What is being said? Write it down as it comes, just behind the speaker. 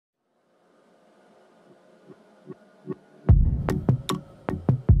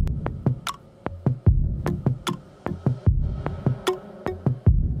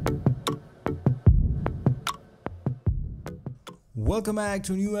Welcome back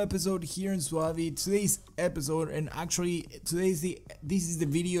to a new episode here in SUALVI. Today's episode, and actually this is the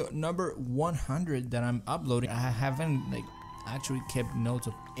video number 100 that I'm uploading. I haven't actually kept notes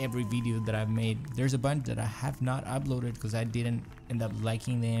of every video that I've made. There's a bunch that I have not uploaded because I didn't end up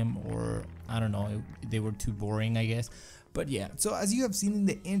liking them, or I don't know, they were too boring, I guess. But yeah, so as you have seen in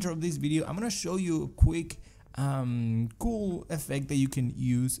the intro of this video, I'm gonna show you a quick cool effect that you can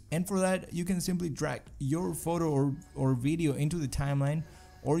use, and for that you can simply drag your photo or video into the timeline,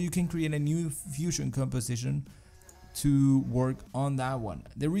 or you can create a new fusion composition to work on that one.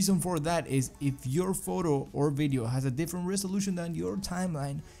 The reason for that is if your photo or video has a different resolution than your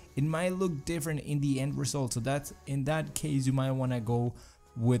timeline, it might look different in the end result. So that's, in that case, you might want to go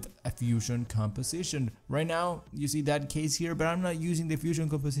with a fusion composition. Right now you see that case here, but I'm not using the fusion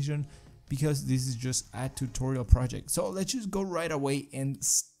composition because this is just a tutorial project. So let's just go right away and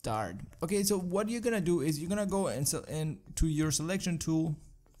start. Okay, so what you're gonna do is you're gonna go and to your selection tool,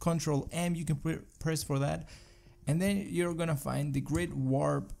 Control M, you can press for that, and then you're gonna find the grid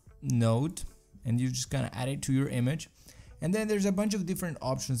warp node, and you're just gonna add it to your image. And then there's a bunch of different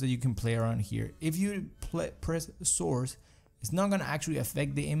options that you can play around here. If you press source, it's not gonna actually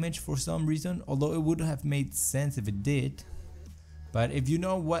affect the image for some reason, although it would have made sense if it did. But if you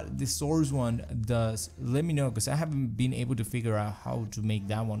know what the source one does, let me know, because I haven't been able to figure out how to make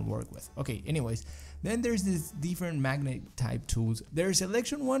that one work with. Okay, anyways, then there's this different magnet type tools. Their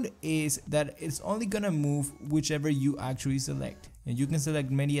selection one is that it's only gonna move whichever you actually select, and you can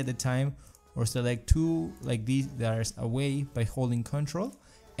select many at a time or select two like these that are away by holding Control.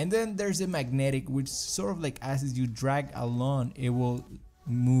 And then there's a magnetic, which sort of like as you drag along, it will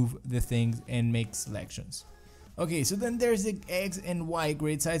move the things and make selections. Okay, so then there's the X and Y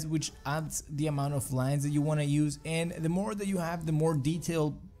grid size, which adds the amount of lines that you want to use, and the more that you have, the more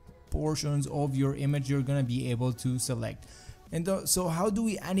detailed portions of your image you're gonna be able to select. And so how do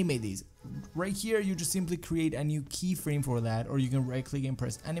we animate these? Right here, you just simply create a new keyframe for that, or you can right click and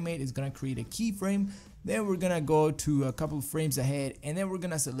press animate. It's gonna create a keyframe. Then we're gonna go to a couple frames ahead, and then we're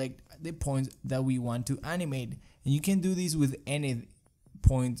gonna select the points that we want to animate. And you can do this with any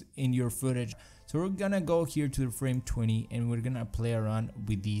point in your footage. So we're gonna go here to the frame 20, and we're gonna play around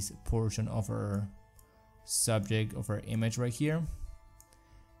with this portion of our subject of our image right here.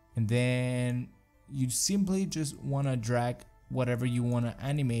 And then you simply just wanna drag whatever you wanna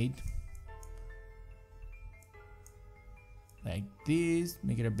animate, like this,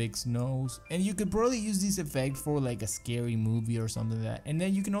 make it a big nose. And you could probably use this effect for like a scary movie or something like that. And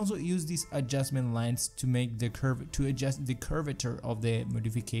then you can also use these adjustment lines to make the curve, to adjust the curvature of the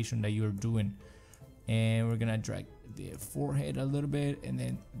modification that you're doing. And we're gonna drag the forehead a little bit, and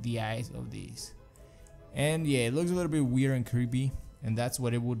then the eyes of these. And yeah, it looks a little bit weird and creepy, and that's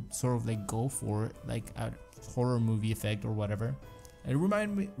what it would sort of like go for, like a horror movie effect or whatever. It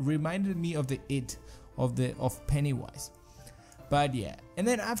reminded me of of Pennywise. But yeah, and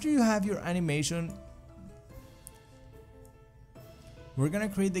then after you have your animation, we're gonna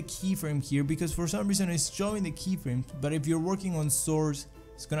create the keyframe here, because for some reason it's showing the keyframes, but if you're working on source,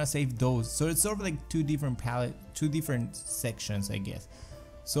 it's gonna save those. So it's sort of like two different sections, I guess.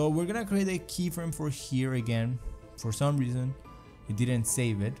 So we're gonna create a keyframe for here again. For some reason it didn't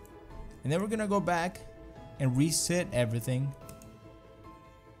save it, and then we're gonna go back and reset everything.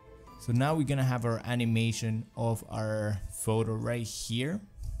 So now we're gonna have our animation of our photo right here.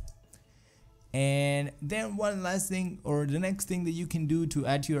 And then one last thing, or the next thing that you can do to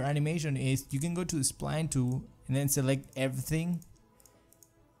add to your animation, is you can go to the spline tool and then select everything.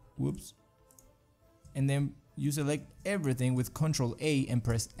 Whoops. And then you select everything with Control A and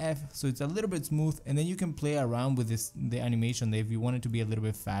press F, so it's a little bit smooth. And then you can play around with the animation if you want it to be a little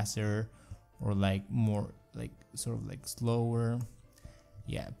bit faster, or like more like sort of like slower.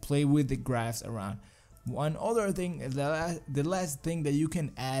 Yeah, play with the graphs around. One other thing, the last thing that you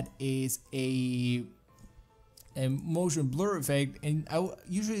can add is a motion blur effect, and I will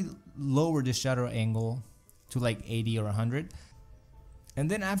usually lower the shadow angle to like 80 or 100. And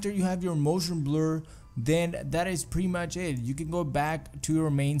then after you have your motion blur, then that is pretty much it. You can go back to your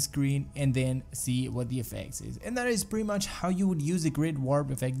main screen and then see what the effects is. And that is pretty much how you would use the grid warp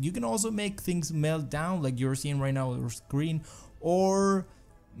effect. You can also make things melt down like you're seeing right now on your screen, or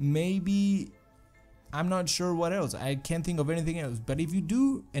maybe, I'm not sure what else. I can't think of anything else. But if you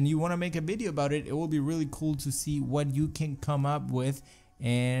do and you want to make a video about it, it will be really cool to see what you can come up with.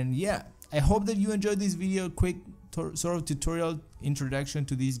 And yeah, I hope that you enjoyed this video. Quick sort of tutorial introduction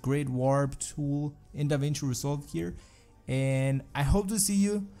to this grid warp tool in Davinci Resolve here, and I hope to see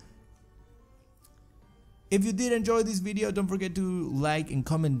you. If you did enjoy this video, don't forget to like and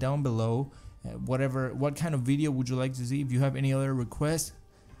comment down below. what kind of video would you like to see. If you have any other requests,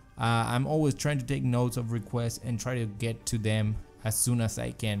 I'm always trying to take notes of requests and try to get to them as soon as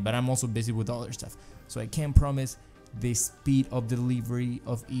I can, but I'm also busy with other stuff, so I can't promise the speed of delivery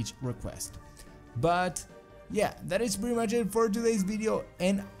of each request. But yeah, that is pretty much it for today's video,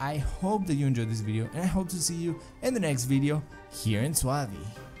 and I hope that you enjoyed this video, and I hope to see you in the next video here in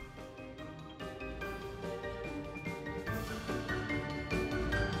SUALVI.